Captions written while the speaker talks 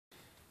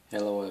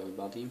Hello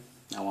everybody,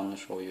 I want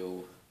to show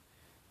you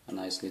a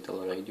nice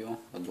little radio,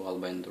 a dual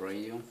band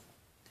radio.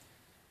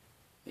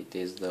 It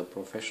is the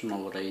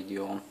Professional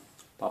radio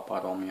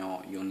Papa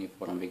Romeo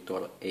Uniform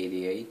Victor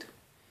 88,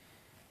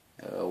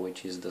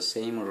 which is the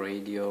same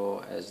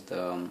radio as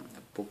the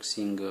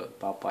Puxing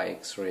Papa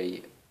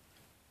X-Ray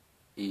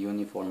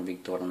Uniform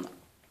Victor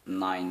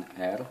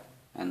 9R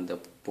and the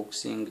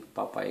Puxing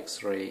Papa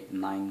X-Ray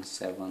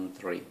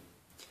 973.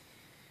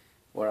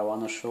 What I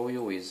want to show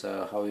you is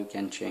how you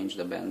can change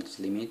the band's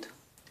limit.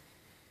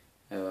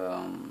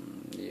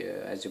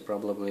 As you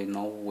probably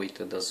know,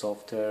 with the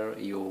software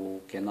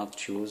you cannot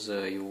choose,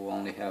 you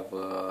only have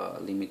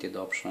limited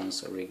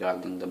options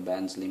regarding the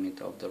band's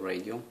limit of the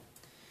radio.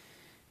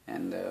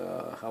 And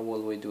how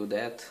will we do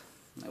that?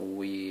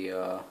 We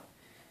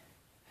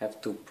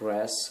have to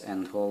press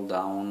and hold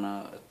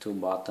down two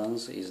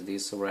buttons, is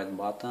this red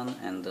button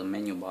and the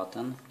menu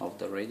button of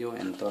the radio,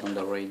 and turn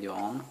the radio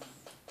on.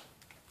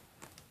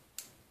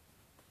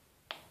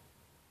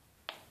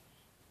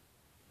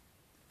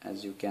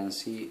 As you can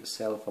see,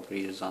 self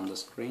appears on the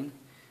screen,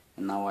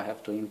 and now I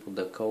have to input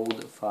the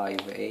code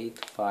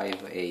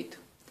 5858.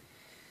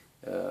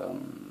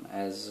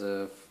 As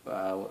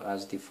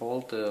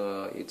default,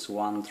 it's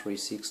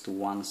 136 to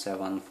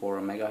 174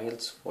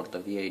 MHz for the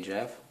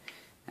VHF,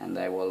 and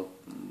I will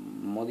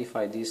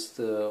modify this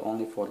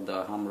only for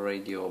the ham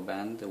radio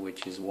band,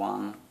 which is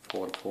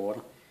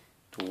 144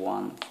 to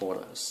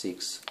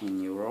 146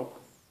 in Europe.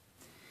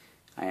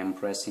 I am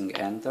pressing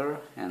enter,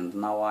 and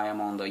now I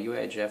am on the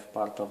UHF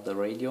part of the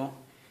radio,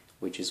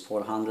 which is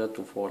 400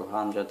 to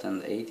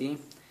 480,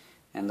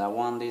 and I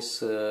want this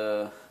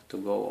to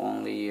go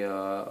only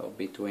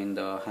between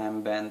the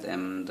ham band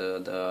and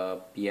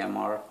the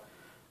PMR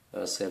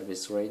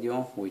service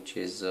radio, which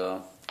is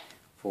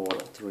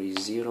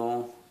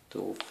 430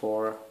 to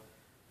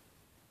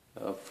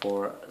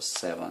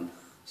 447.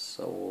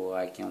 So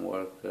I can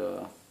work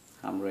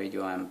ham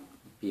radio and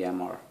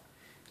PMR.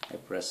 I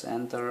press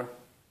enter,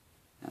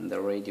 and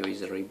the radio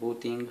is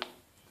rebooting,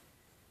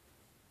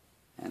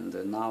 and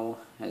now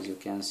as you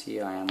can see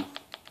I am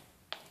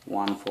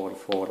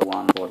 144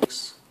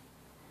 146,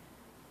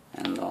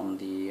 and on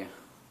the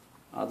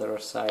other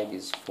side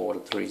is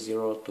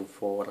 430 to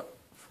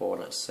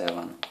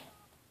 447.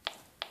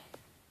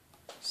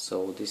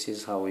 So this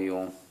is how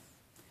you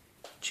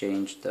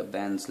change the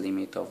band's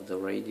limit of the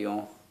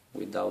radio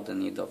without the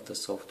need of the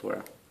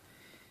software.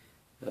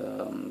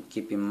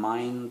 Keep in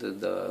mind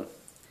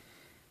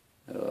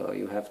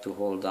you have to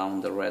hold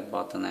down the red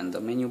button and the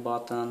menu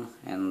button,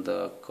 and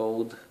the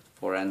code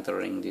for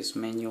entering this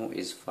menu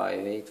is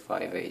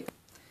 5858.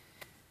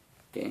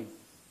 Okay,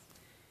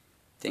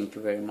 thank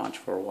you very much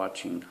for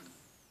watching.